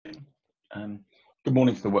Good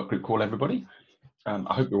morning to the work group call, everybody.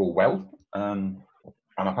 I hope you're all well. And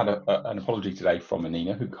I've had an apology today from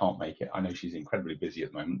Anina, who can't make it. I know she's incredibly busy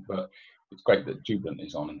at the moment, but it's great that Jubilant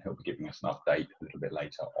is on and he'll be giving us an update a little bit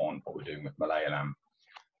later on what we're doing with Malayalam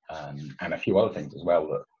and a few other things as well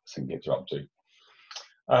that St. Kitts are up to.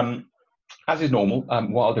 As is normal,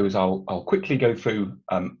 what I'll do is I'll quickly go through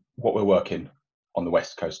what we're working on the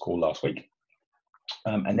West Coast call last week.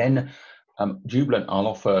 And then Jubilant, I'll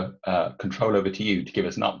offer control over to you to give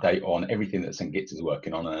us an update on everything that St. Kitts is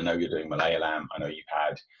working on. And I know you're doing Malayalam. I know you've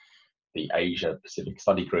had the Asia Pacific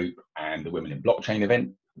Study Group and the Women in Blockchain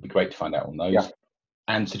event. It'd be great to find out on those. Yeah.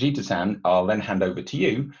 And Sujita-san, I'll then hand over to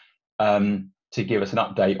you to give us an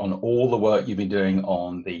update on all the work you've been doing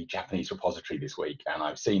on the Japanese repository this week. And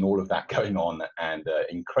I've seen all of that going on and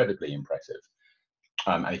incredibly impressive.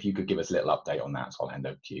 And if you could give us a little update on that, so I'll hand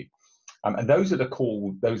over to you. And those are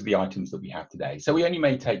the items that we have today. So we only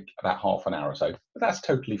may take about half an hour or so, but that's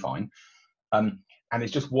totally fine. And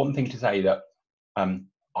it's just one thing to say that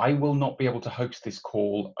I will not be able to host this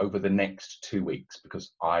call over the next 2 weeks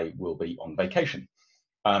because I will be on vacation.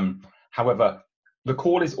 However, the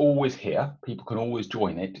call is always here. People can always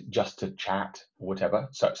join it just to chat or whatever.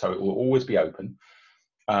 So it will always be open.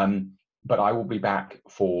 But I will be back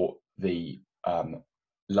for the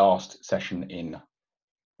last session in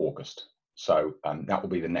August. So that will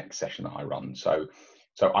be the next session that I run. So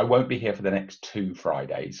I won't be here for the next 2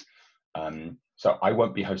 Fridays. So I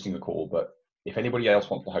won't be hosting a call, but if anybody else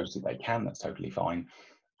wants to host it, they can. That's totally fine.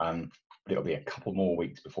 But it'll be a couple more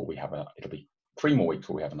weeks before we have it'll be 3 more weeks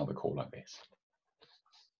before we have another call like this.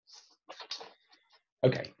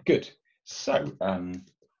 Okay, good. So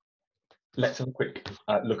let's have a quick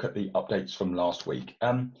look at the updates from last week.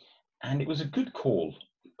 And it was a good call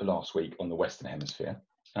last week on the Western Hemisphere.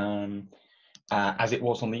 As it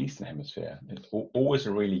was on the Eastern Hemisphere. It's always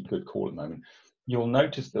a really good call at the moment. You'll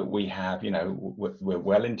notice that we have, we're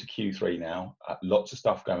well into Q3 now, lots of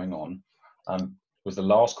stuff going on. It was the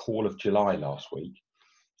last call of July last week.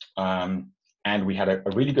 And we had a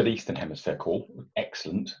really good Eastern Hemisphere call,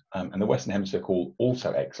 excellent. And the Western Hemisphere call,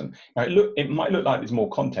 also excellent. Now, it might look like there's more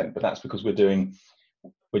content, but that's because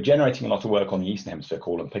we're generating a lot of work on the Eastern Hemisphere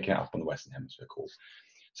call and picking it up on the Western Hemisphere call.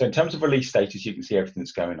 So in terms of release status, you can see everything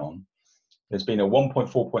that's going on. There's been a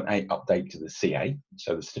 1.4.8 update to the CA.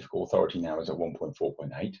 So the certificate authority now is at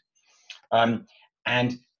 1.4.8.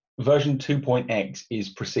 And version 2.x is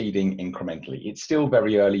proceeding incrementally. It's still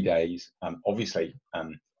very early days. Obviously,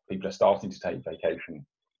 people are starting to take vacation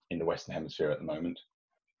in the Western Hemisphere at the moment.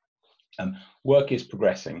 Work is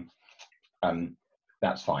progressing.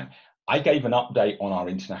 That's fine. I gave an update on our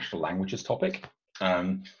international languages topic.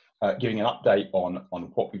 Giving an update on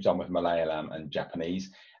what we've done with Malayalam and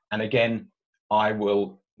Japanese. And again, I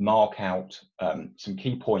will mark out some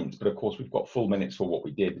key points, but of course we've got full minutes for what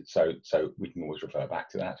we did, so we can always refer back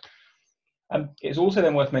to that. It's also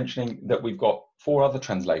then worth mentioning that we've got 4 other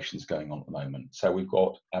translations going on at the moment. So we've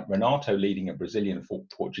got Renato leading a Brazilian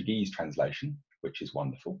Portuguese translation, which is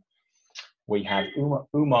wonderful. We have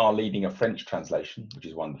Umar leading a French translation, which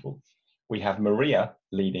is wonderful. We have Maria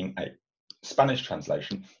leading a Spanish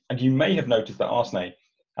translation, and you may have noticed that Arsene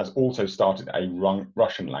has also started a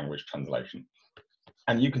Russian language translation.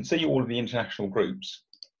 And you can see all of the international groups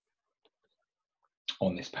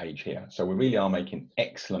on this page here. So we really are making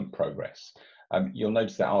excellent progress. You'll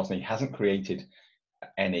notice that Arsene hasn't created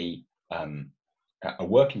any a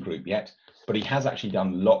working group yet, but he has actually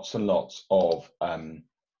done lots and lots of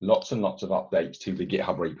updates to the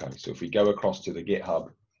GitHub repo. So if we go across to the GitHub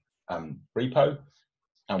repo,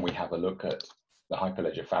 and we have a look at the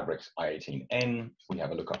Hyperledger Fabrics I18N, we have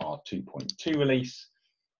a look at our 2.2 release,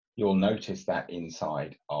 you'll notice that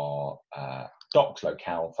inside our docs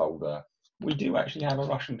locale folder, we do actually have a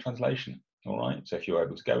Russian translation, all right? So if you're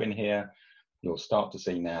able to go in here, you'll start to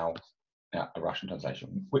see now a Russian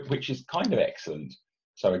translation, which is kind of excellent.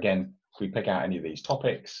 So again, if we pick out any of these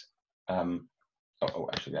topics,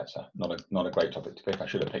 actually that's not a great topic to pick. I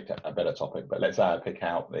should have picked a better topic, but let's pick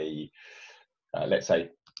out the, let's say,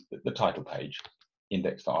 the title page,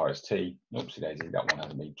 index for RST. Oopsie daisy, that one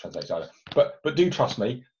hasn't been translated either. But do trust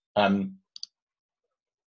me.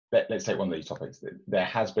 Let's take one of these topics. There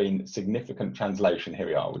has been significant translation. Here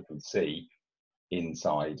we are. We can see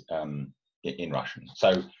inside in Russian.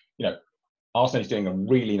 So Arsene is doing a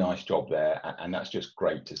really nice job there, and that's just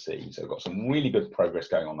great to see. So we've got some really good progress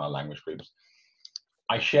going on in our language groups.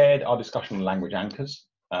 I shared our discussion on language anchors.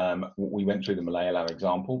 We went through the Malayalam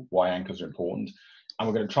example, why anchors are important. And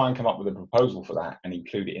we're going to try and come up with a proposal for that and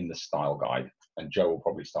include it in the style guide. And Joe will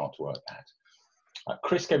probably start to work that.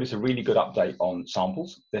 Chris gave us a really good update on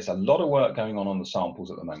samples. There's a lot of work going on the samples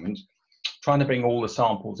at the moment. trying to bring all the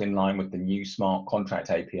samples in line with the new smart contract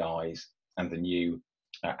APIs and the new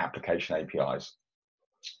application APIs.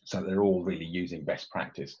 So they're all really using best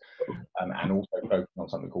practice, and also focusing on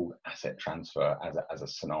something called asset transfer as a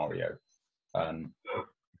scenario.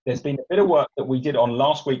 There's been a bit of work that we did on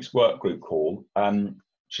last week's work group call.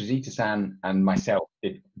 Shizita-san and myself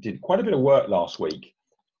did quite a bit of work last week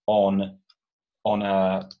on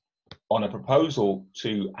a proposal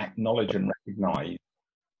to acknowledge and recognise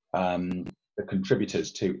the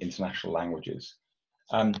contributors to international languages.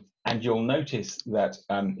 And you'll notice that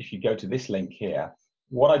if you go to this link here,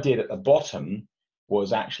 what I did at the bottom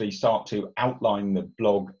was actually start to outline the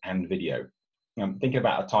blog and video. Thinking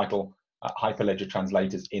about a title, Hyperledger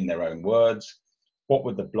translators in their own words. What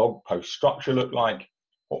would the blog post structure look like?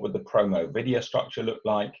 What would the promo video structure look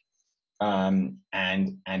like? And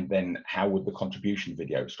then how would the contribution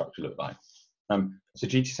video structure look like? So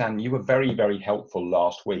Shizita-san, you were very, very helpful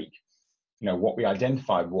last week. You know, what we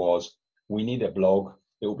identified was we need a blog.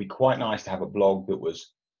 It would be quite nice to have a blog that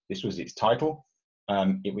was, this was its title.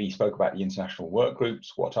 We spoke about the international work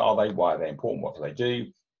groups. What are they? Why are they important? What do they do?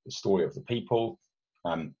 The story of the people.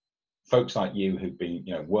 Folks like you who've been,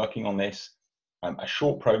 you know, working on this. A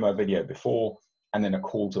short promo video before, and then a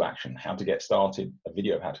call to action, how to get started, a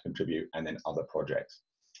video of how to contribute, and then other projects.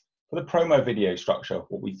 For the promo video structure,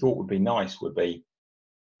 what we thought would be nice would be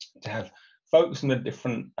to have folks from the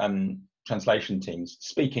different translation teams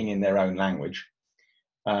speaking in their own language,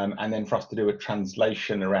 and then for us to do a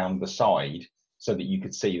translation around the side so that you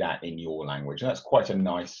could see that in your language. And that's quite a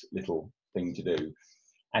nice little thing to do.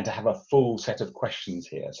 And to have a full set of questions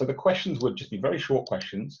here. So the questions would just be very short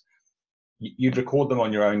questions. You'd record them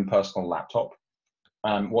on your own personal laptop.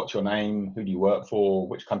 What's your name? Who do you work for?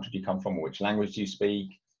 Which country do you come from? Or which language do you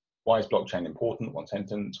speak? Why is blockchain important? One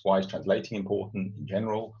sentence. Why is translating important in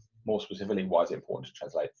general? More specifically, why is it important to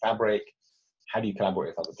translate Fabric? How do you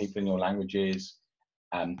collaborate with other people in your languages?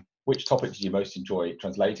 Which topics do you most enjoy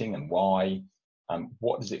translating and why?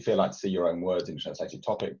 What does it feel like to see your own words in a translated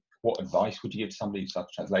topic? What advice would you give to somebody who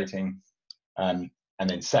starts translating? And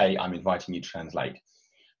then say, I'm inviting you to translate.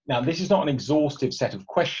 Now, this is not an exhaustive set of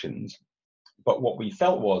questions, but what we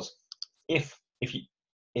felt was, if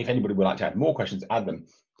anybody would like to add more questions, add them.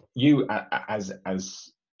 You, as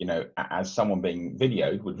you know, as someone being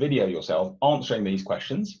videoed, would video yourself answering these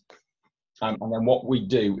questions, and then what we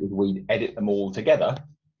do is we'd edit them all together.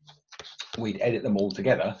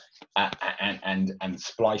 And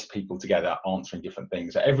splice people together answering different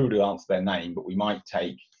things. So everybody would answer their name, but we might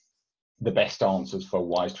take the best answers for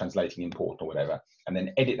why is translating important or whatever, and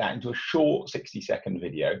then edit that into a short 60-second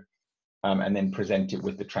video, and then present it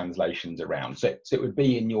with the translations around. So it would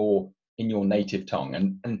be in your native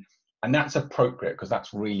tongue, and that's appropriate because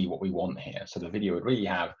that's really what we want here. So the video would really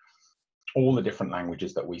have all the different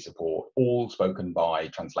languages that we support, all spoken by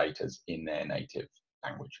translators in their native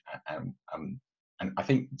language. And I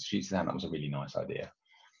think she said that was a really nice idea.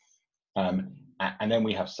 And then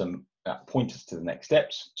we have some pointers to the next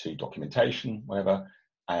steps, to documentation, whatever.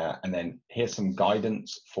 And then here's some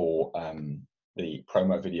guidance for the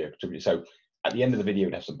promo video contributor. So at the end of the video,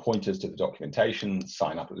 we'd have some pointers to the documentation,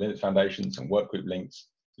 sign up at Linux Foundation, some workgroup links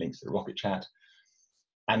to the Rocket Chat.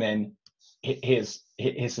 And then here's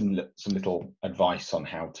some little advice on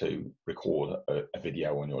how to record a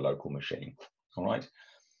video on your local machine. All right.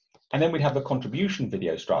 And then we'd have the contribution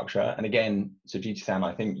video structure. And again, Shizita-san,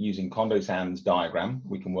 I think using Kondo-san's diagram,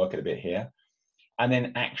 we can work it a bit here. And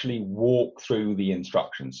then actually walk through the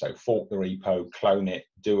instructions. So fork the repo, clone it,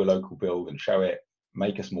 do a local build and show it,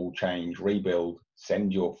 make a small change, rebuild,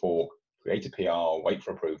 send your fork, create a PR, wait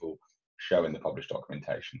for approval, show in the published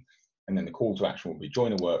documentation. And then the call to action will be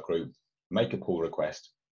join a work group, make a pull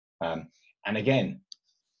request. And again,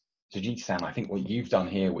 Shizita-san, I think what you've done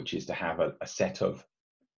here, which is to have a set of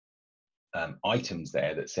items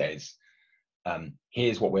there that says,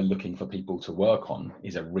 here's what we're looking for people to work on,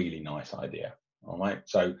 is a really nice idea. All right,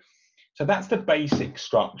 so that's the basic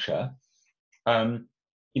structure.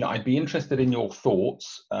 You know, I'd be interested in your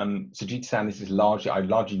thoughts. Shizita-san, this is I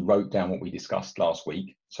largely wrote down what we discussed last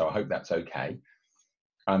week, so I hope that's okay.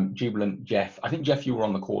 Jubilant, Jeff, I think Jeff, you were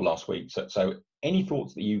on the call last week, so any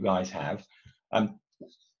thoughts that you guys have,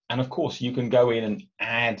 and of course you can go in and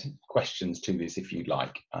add questions to this if you'd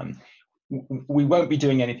like. We won't be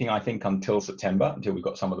doing anything, I think, until September, until we've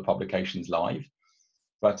got some of the publications live.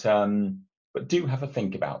 But do have a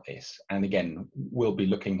think about this. And again, I'll be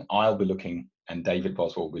looking, and David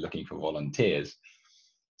Boswell will be looking for volunteers.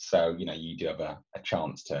 So, you know, you do have a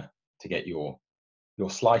chance to get your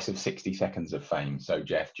slice of 60 seconds of fame. So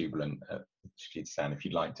Jeff, Jubilant, Shizita-san, if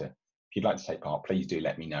you'd like to take part, please do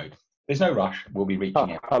let me know. There's no rush. We'll be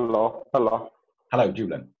reaching out. Hello. Hello,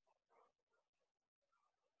 Julian.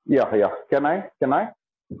 Yeah. Can I?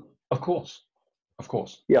 Of course.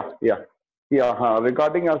 Yeah.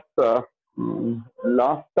 Regarding us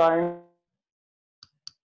last time,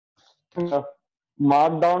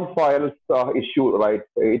 Markdown files issue, right?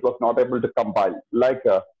 It was not able to compile. Like,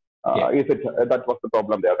 is it that was the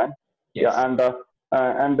problem there? Right? Yes. Yeah,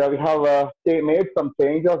 and we have made some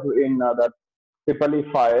changes in that Tripoli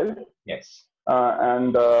file. Yes.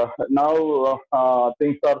 And now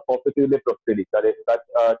things are positively proceeding. That is, that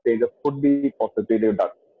changes could be positively done,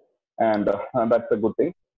 and that's a good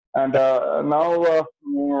thing. And now,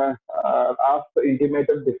 as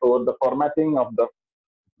intimated before, the formatting of the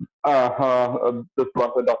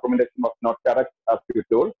documentation was not correct as you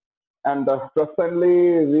told, and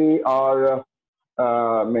presently we are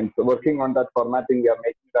working on that formatting. We are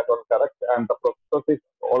making that one correct, and the process is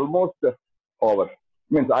almost over.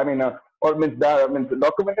 The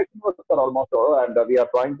documentation was almost over, and we are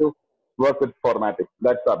trying to work with formatting.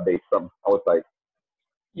 That's the update from our side.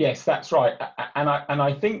 Yes, that's right, and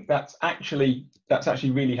I think that's actually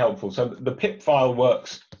really helpful. So the pip file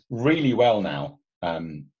works really well now,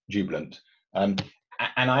 Jubilant, and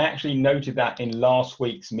I actually noted that in last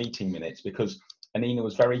week's meeting minutes because Anina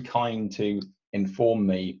was very kind to inform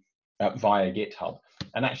me via GitHub.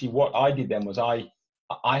 And actually, what I did then was I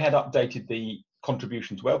had updated the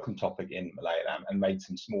contributions welcome topic in Malayalam and made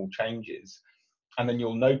some small changes, and then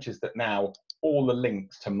you'll notice that now all the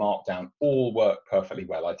links to Markdown all work perfectly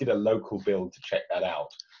well. I did a local build to check that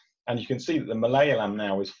out. And you can see that the Malayalam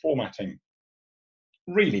now is formatting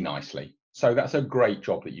really nicely. So that's a great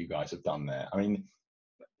job that you guys have done there. I mean,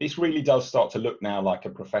 this really does start to look now like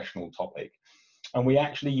a professional topic. And we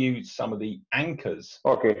actually use some of the anchors.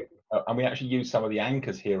 Okay. And we actually use some of the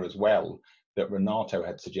anchors here as well that Renato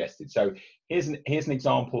had suggested. So here's an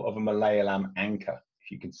example of a Malayalam anchor,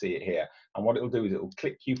 if you can see it here. And what it'll do is it'll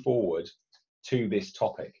click you forward to this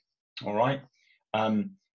topic, all right?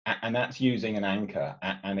 And that's using an anchor.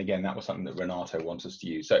 And again, that was something that Renato wants us to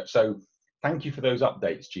use. So thank you for those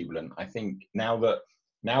updates, Jubilant. I think now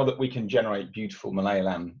that we can generate beautiful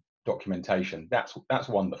Malayalam documentation, that's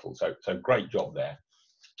wonderful. So great job there.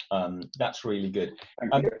 That's really good.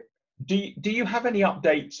 Do you have any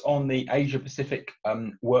updates on the Asia Pacific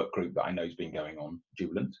work group that I know has been going on,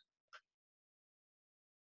 Jubilant?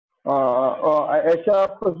 Asia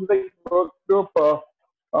Pacific work group,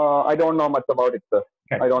 I don't know much about it, sir.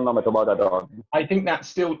 Okay. I don't know much about that at all. I think that's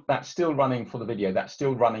still running for the video. That's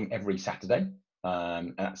still running every Saturday.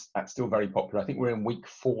 That's still very popular. I think we're in week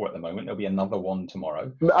 4 at the moment. There'll be another one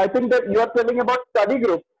tomorrow. I think that you are telling about study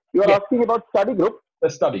group. You are asking about study group. The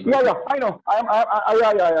study group. Yeah, I know.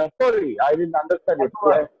 Yeah. Sorry, I didn't understand it.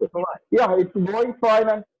 Right. All right. Yeah, it's going fine.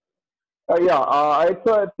 And it's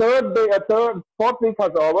a fourth week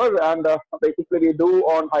has over, and basically we do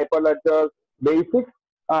on Hyperledger basics,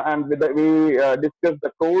 and we discuss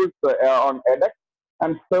the course on edX.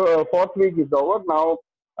 And so fourth week is over now.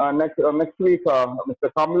 Next week, Mr.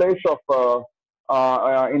 Kamlesh of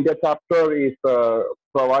India chapter is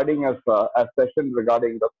providing us a session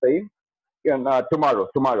regarding the same. And tomorrow,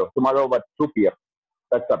 but 2 p.m.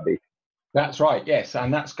 That's update. That's right, yes,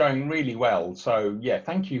 and that's going really well. So yeah,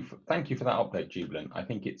 thank you for that update, Jubilant. I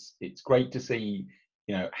think it's great to see,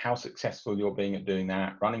 you know, how successful you're being at doing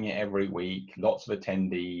that, running it every week, lots of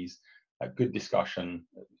attendees, a good discussion.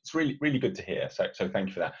 It's really good to hear. So thank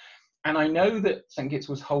you for that. And I know that St. Kitts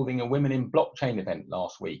was holding a Women in Blockchain event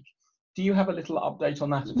last week. Do you have a little update on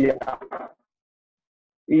that?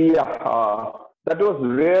 Yeah. That was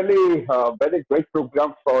really a very great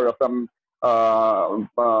program for us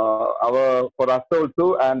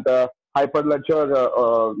also, and Hyperledger,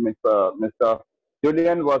 Mr.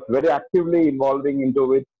 Julian was very actively involving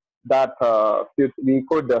into it. That we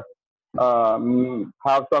could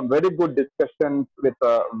have some very good discussions with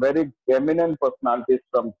very eminent personalities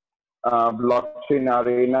from blockchain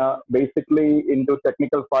arena. Basically, into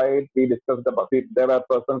technical side, we discussed about it. There were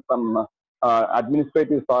persons from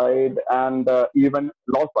administrative side and even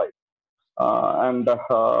law side.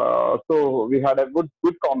 So we had a good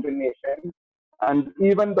combination, and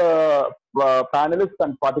even the panelists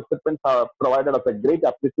and participants have provided us a great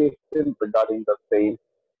appreciation regarding the same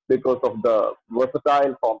because of the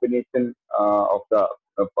versatile combination of the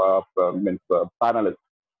panelists.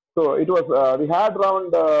 So it was we had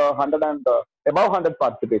around 100 and above 100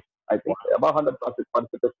 participation, I think, above 100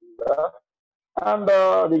 participation. And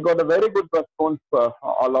we got a very good response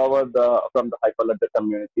all over from the Hyperledger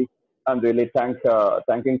community, and really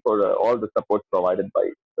thanking for all the support provided by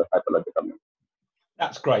the Hyperledger community.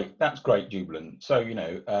 That's great, Jubilant. So, you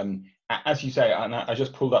know, as you say, and I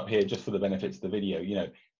just pulled up here just for the benefits of the video, you know,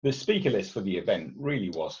 the speaker list for the event really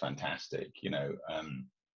was fantastic. You know,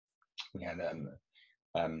 we had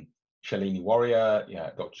Shalini Warrior, yeah,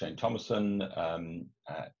 Dr. Jane Thomason,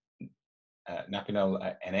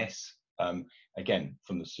 Napinel NS, again,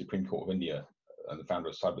 from the Supreme Court of India, and the founder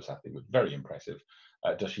of Cybersathy, was very impressive.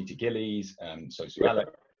 Dashita Gillies, Sosu Alec.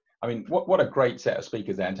 I mean, what a great set of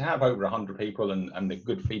speakers there. And to have over 100 people and the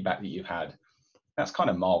good feedback that you've had, that's kind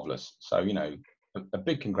of marvelous. So, you know, a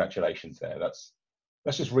big congratulations there. That's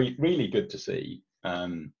just really good to see.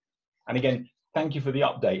 And again, thank you for the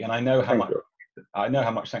update. And I know how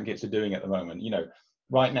much Sankits are doing at the moment. You know,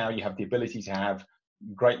 right now you have the ability to have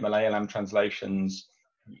great Malayalam translations.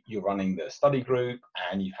 You're running the study group,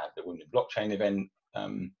 and you've had the Women in Blockchain event.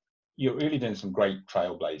 You're really doing some great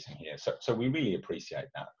trailblazing here. So we really appreciate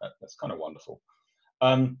that. That's kind of wonderful.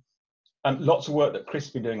 Lots of work that Chris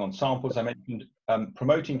has been doing on samples. I mentioned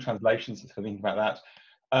promoting translations, if I think about that.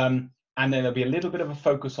 And then there'll be a little bit of a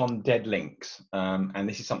focus on dead links. And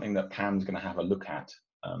this is something that Pam's going to have a look at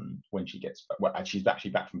when she gets back. Well, she's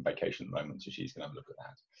actually back from vacation at the moment, so she's going to have a look at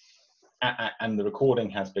that. And the recording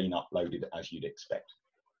has been uploaded as you'd expect.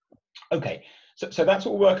 Okay, so that's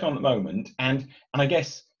what we're working on at the moment. And I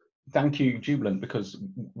guess, thank you, Jubilant, because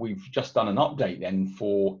we've just done an update then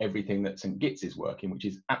for everything that St. Git's is working, which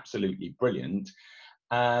is absolutely brilliant.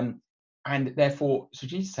 And therefore,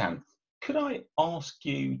 Sujita-san, could I ask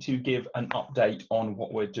you to give an update on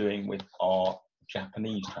what we're doing with our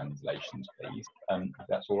Japanese translations, please, if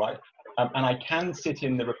that's all right? And I can sit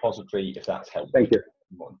in the repository if that's helpful. Thank you.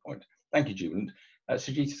 One point. Thank you, Jubilant.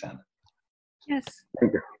 Sujita-san. Yes.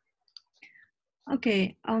 Thank you.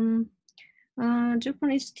 Okay.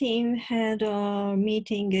 Japanese team had a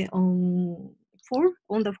meeting on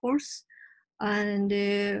the 4th, and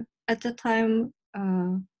at the time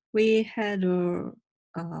we had a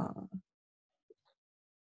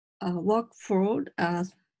workflow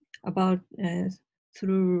about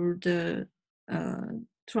through the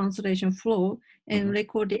translation flow and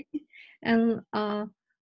recorded, and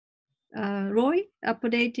Roy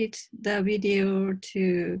updated the video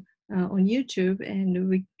to on YouTube,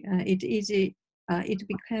 and it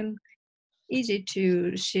became easy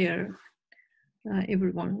to share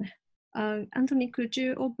everyone. Anthony, could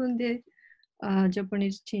you open the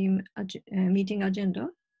Japanese team meeting agenda?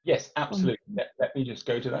 Yes, absolutely. Let me just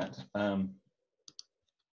go to that.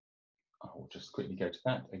 I'll just quickly go to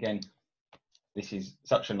that. Again, this is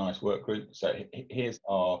such a nice work group. So here's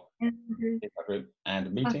our group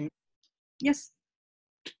and meeting. Yes.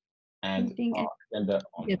 And our agenda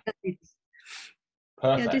on. Yeah, that is.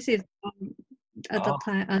 Perfect. Yeah, this is at the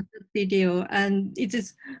time the video, and it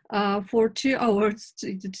is for 2 hours.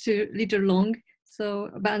 It's a little long. So,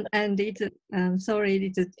 and it's sorry,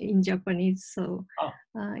 it's in Japanese. So,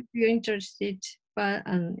 if you're interested, but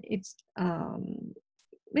it's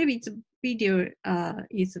maybe it's video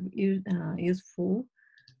is useful.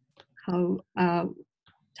 How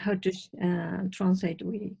to translate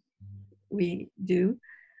we do.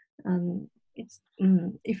 It's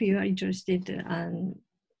if you are interested, and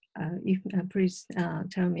please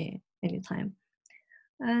tell me anytime.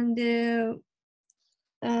 And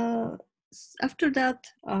after that,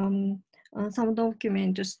 some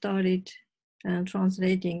documents started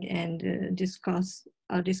translating and discussed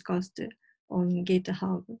on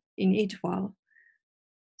GitHub in each file.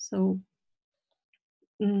 So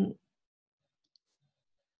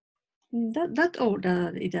that all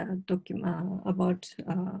the document about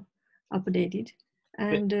updated.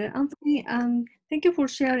 And Anthony, thank you for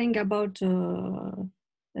sharing about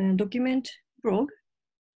document blog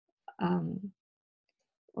on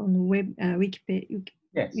web Wikipedia.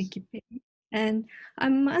 Yes. Wikipedia. And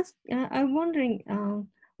I'm wondering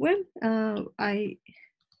when I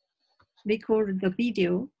record the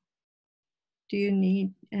video, do you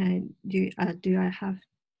need do I have?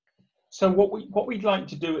 So what we'd like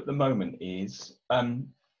to do at the moment is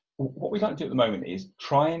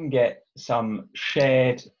try and get some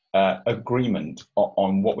shared agreement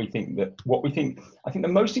on what we think. I think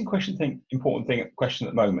the most important question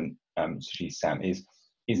at the moment, Sushi-san, is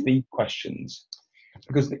these questions,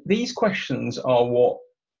 because these questions are what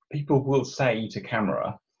people will say to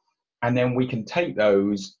camera, and then we can take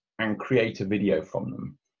those and create a video from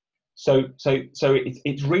them. So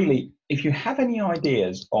it's really, if you have any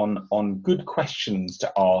ideas on good questions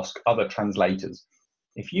to ask other translators,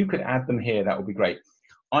 if you could add them here, that would be great.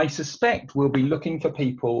 I suspect we'll be looking for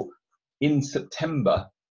people in September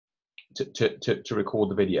to record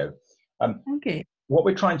the video. Okay. What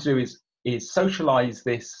we're trying to do is socialize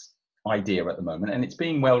this idea at the moment, and it's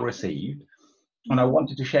being well received. And I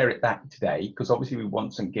wanted to share it back today because obviously we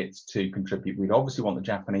want St. Kitts to contribute. We'd obviously want the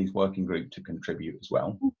Japanese working group to contribute as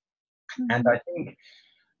well. And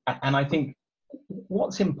I think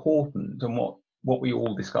what's important and what we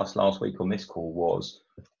all discussed last week on this call was,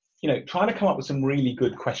 trying to come up with some really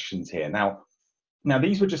good questions here. Now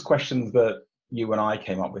these were just questions that you and I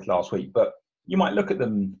came up with last week, but you might look at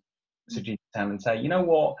them, Sujita-san, and say, you know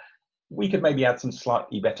what, we could maybe add some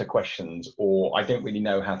slightly better questions, or I don't really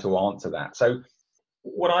know how to answer that. So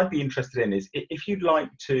what I'd be interested in is if you'd like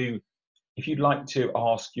to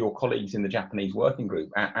ask your colleagues in the Japanese working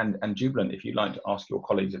group, and Jubilant, if you'd like to ask your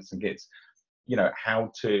colleagues at St. Kitts,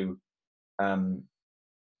 how to,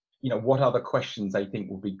 what other questions they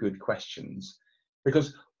think would be good questions.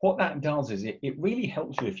 Because what that does is it really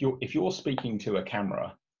helps you if you're speaking to a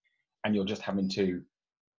camera and you're just having to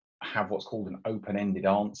have what's called an open-ended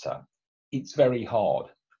answer. It's very hard,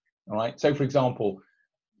 all right? So for example,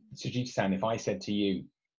 Sujita-san, if I said to you,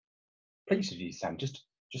 please, Sujita-san, just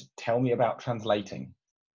tell me about translating.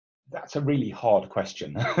 That's a really hard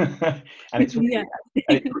question. and it's really,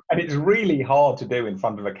 and it's really hard to do in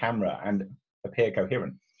front of a camera and appear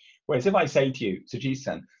coherent. Whereas if I say to you,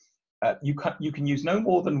 Sujita-san, you can use no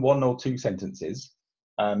more than 1 or 2 sentences.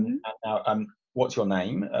 What's your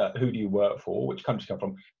name? Who do you work for? Which country do you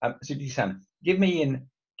come from? Sujita-san, give me in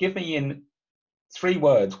 3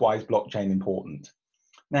 words, why is blockchain important?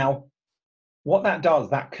 Now, what that does,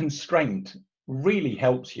 that constraint really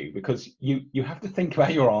helps you, because you have to think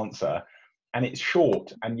about your answer, and it's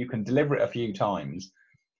short, and you can deliver it a few times,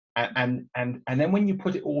 and then when you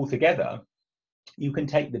put it all together, you can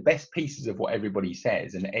take the best pieces of what everybody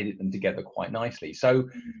says and edit them together quite nicely. So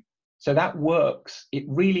that works. It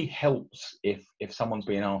really helps if someone's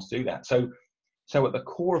being asked to do that. So at the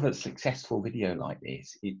core of a successful video like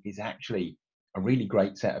this, it is actually a really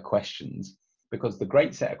great set of questions, because the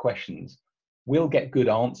great set of questions will get good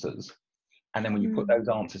answers. And then when you put those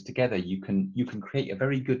answers together, you can create a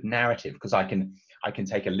very good narrative, because I can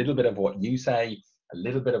take a little bit of what you say, a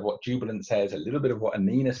little bit of what Jubilant says, a little bit of what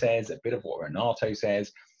Anina says, a bit of what Renato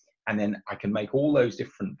says, and then I can make all those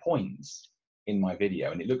different points in my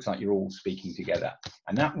video, and it looks like you're all speaking together,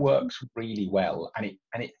 and that works really well.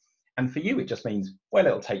 And for you, it just means, well,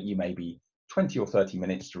 it'll take you maybe 20 or 30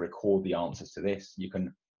 minutes to record the answers to this. You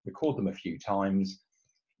can record them a few times.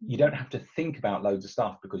 You don't have to think about loads of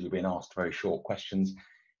stuff, because you're being asked very short questions,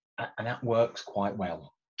 and that works quite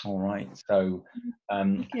well. All right. So,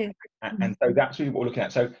 and so that's really what we're looking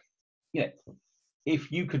at. So,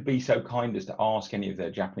 if you could be so kind as to ask any of the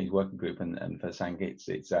Japanese working group, and for St. Kitts,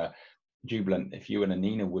 it's Jubilant, if you and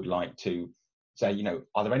Anina would like to say,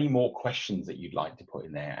 are there any more questions that you'd like to put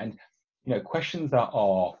in there? And, questions that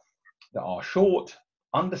are short,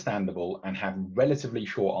 understandable, and have relatively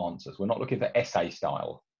short answers. We're not looking for essay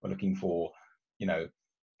style. We're looking for,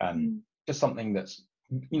 just something that's,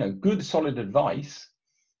 good, solid advice,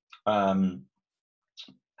 but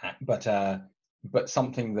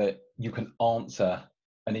something that you can answer,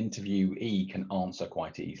 an interviewee can answer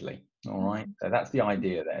quite easily. All right. So that's the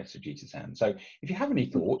idea there, Sujita-san. So if you have any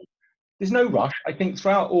thoughts, there's no rush. I think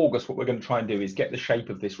throughout August, what we're going to try and do is get the shape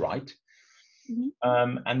of this right.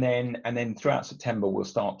 And then throughout September, we'll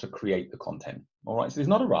start to create the content. All right. So there's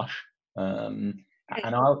not a rush. And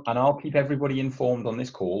I'll keep everybody informed on this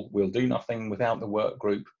call. We'll do nothing without the work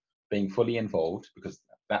group being fully involved, because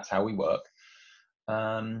that's how we work.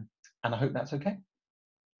 And I hope that's okay.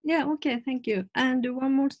 Yeah, okay, thank you. And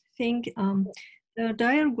one more thing, the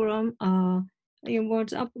diagram it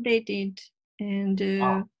was updated, and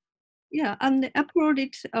yeah, and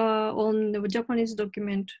uploaded on the Japanese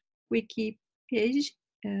document wiki page.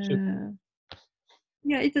 Yeah,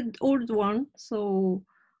 it's an old one, so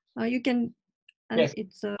you can. Yes,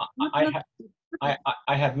 it's I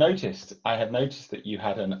had noticed that you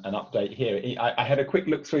had an update here. I had a quick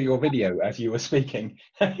look through your video as you were speaking,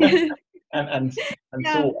 and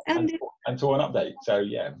saw an update. So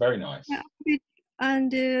yeah, very nice. Yeah,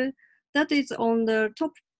 and that is on the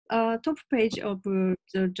top page of the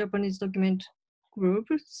Japanese document group.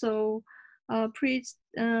 So please,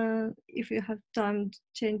 if you have time,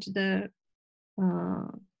 change the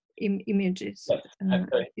images.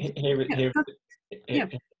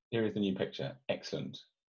 Yes. Here is the new picture. Excellent.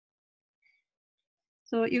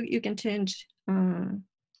 So you can change.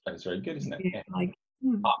 That's very good, isn't it? Yeah, like,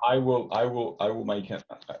 I will make it.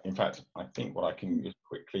 In fact, I think what I can just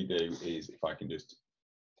quickly do is, if I can just.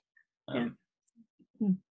 I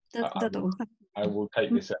will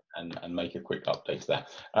take this and make a quick update to that.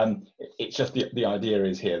 It's just the idea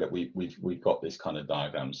is here that we've got this kind of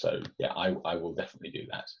diagram. So yeah, I will definitely do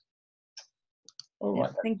that. All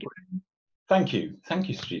right. Thank you. Thank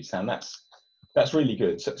you, Sujita-san. That's really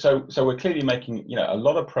good. So we're clearly making, you know, a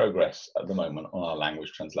lot of progress at the moment on our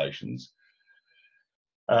language translations.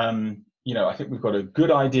 You know, I think we've got a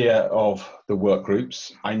good idea of the work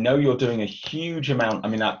groups. I know you're doing a huge amount. I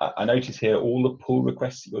mean, I notice here all the pull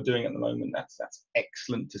requests that you're doing at the moment. That's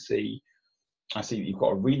excellent to see. I see that you've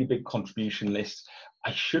got a really big contribution list.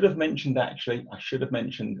 I should have mentioned, actually,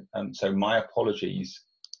 so my apologies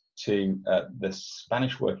to the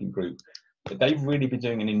Spanish working group, but they've really been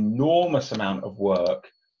doing an enormous amount of work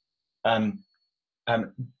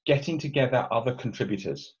getting together other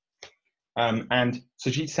contributors. And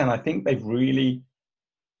Sujita-san, I think they've really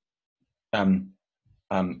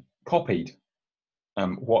copied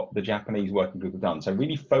what the Japanese working group have done. So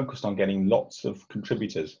really focused on getting lots of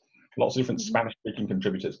contributors, lots of different Spanish-speaking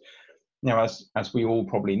contributors. Now, as we all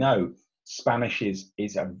probably know, Spanish is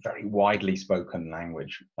a very widely spoken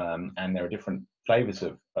language, and there are different flavors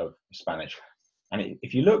of Spanish. And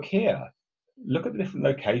if you look here, look at the different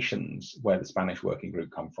locations where the Spanish working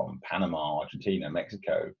group come from: Panama, Argentina,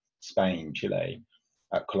 Mexico, Spain, Chile,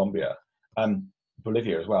 Colombia,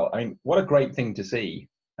 Bolivia as well. I mean, what a great thing to see.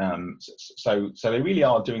 So they really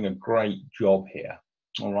are doing a great job here,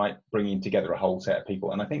 all right, bringing together a whole set of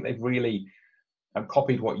people. And I think they've really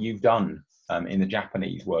copied what you've done in the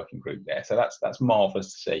Japanese working group there. So that's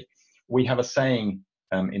marvelous to see. We have a saying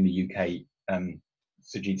in the UK,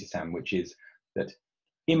 Sujita-san, which is that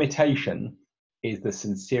imitation is the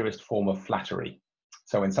sincerest form of flattery.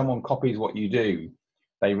 So when someone copies what you do,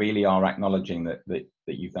 they really are acknowledging that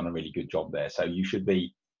you've done a really good job there. So you should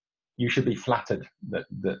be flattered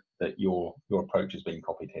that your approach is being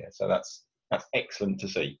copied here. So that's excellent to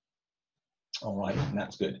see. All right, and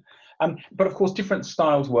that's good. But of course, different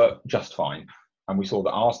styles work just fine. And we saw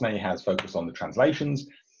that Arsene has focused on the translations.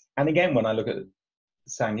 And again, when I look at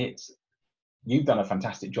Sangits, you've done a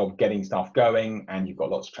fantastic job getting stuff going, and you've got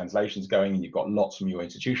lots of translations going, and you've got lots from your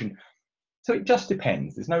institution. So it just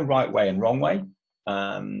depends. There's no right way and wrong way.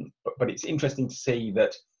 But it's interesting to see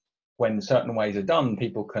that when certain ways are done,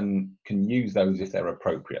 people can use those if they're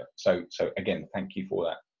appropriate. So again, thank you for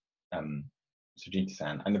that,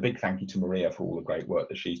 Sujita-san, and a big thank you to Maria for all the great work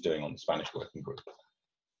that she's doing on the Spanish working group.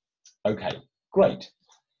 Okay, great.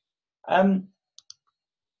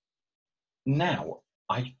 Now,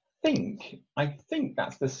 I think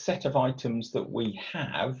that's the set of items that we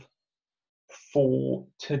have for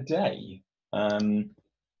today.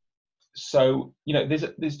 So, you know,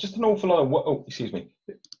 there's just an awful lot of work. Oh, excuse me.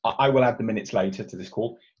 I will add the minutes later to this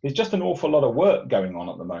call. There's just an awful lot of work going on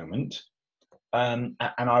at the moment, and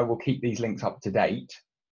I will keep these links up to date.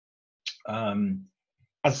 As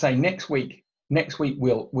I say, next week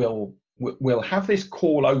we'll have this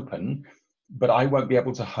call open, but I won't be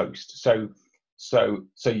able to host. So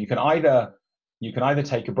you can either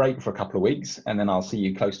take a break for a couple of weeks, and then I'll see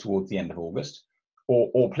you close towards the end of August,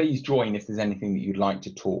 or please join if there's anything that you'd like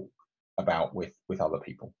to talk about with other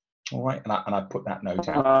people. All right, and I put that note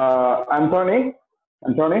out. Anthony,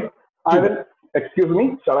 I will, excuse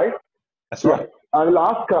me, shall I? That's right. Yeah, I will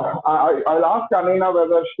ask. I will ask Anina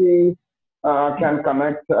whether she can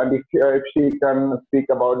connect, and if she can speak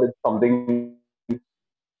about it, something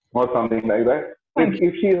or something like that.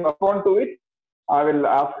 If she respond to it, I will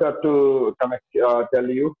ask her to connect, tell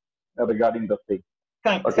you regarding the thing.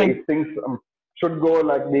 If things should go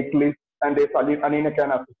like weekly, and if Anina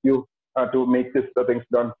can assist you to make the things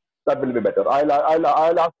done, that will be better. I'll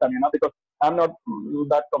ask Anina, because I'm not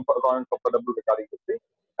that comfortable regarding this thing.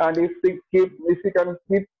 And if she can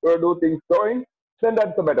keep do things going, then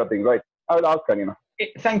that's a better thing, right? I will ask Anina.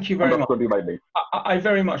 Thank you very much. I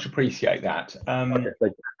very much appreciate that. Okay,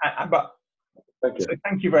 thank you. But thank you. So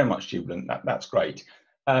thank you very much, Jubilant. That's great.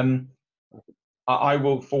 I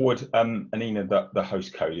will forward Anina the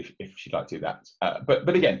host code if she'd like to do that.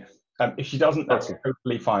 But again, if she doesn't, that's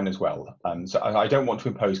totally fine as well. So I don't want to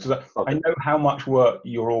impose, because I know how much work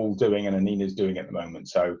you're all doing and Anina's doing at the moment.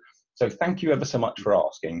 So thank you ever so much for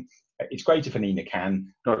asking. It's great if Anina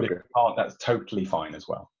can, but if you can't, that's totally fine as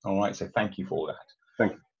well. All right, so thank you for that.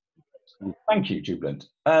 Thank you. Thank you, Jubilant.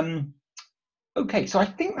 Okay, so I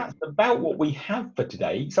think that's about what we have for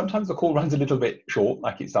today. Sometimes the call runs a little bit short,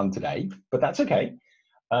 like it's done today, but that's okay.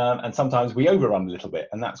 And sometimes we overrun a little bit,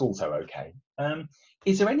 and that's also okay.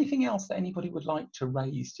 Is there anything else that anybody would like to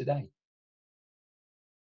raise today?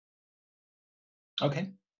 Okay.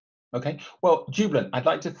 Well, Jubilant, I'd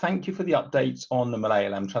like to thank you for the updates on the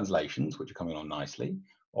Malayalam translations, which are coming on nicely,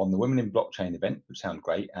 on the Women in Blockchain event, which sound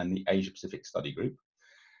great, and the Asia Pacific Study Group.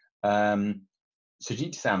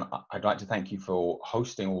 Sujita-san, I'd like to thank you for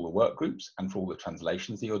hosting all the work groups and for all the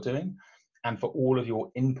translations that you're doing, and for all of your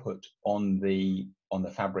input on the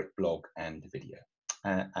Fabric blog and video.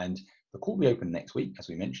 And The call will be open next week, as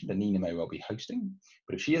we mentioned, and Nina may well be hosting,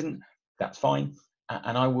 but if she isn't, that's fine.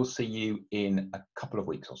 And I will see you in a couple of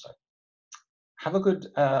weeks or so. Have a good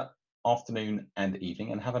afternoon and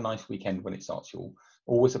evening, and have a nice weekend when it starts, you all.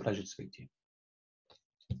 Always a pleasure to speak to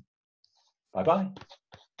you. Bye-bye.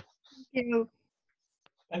 Thank you.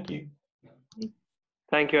 Thank you.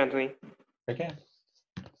 Thank you, Anthony. Take care.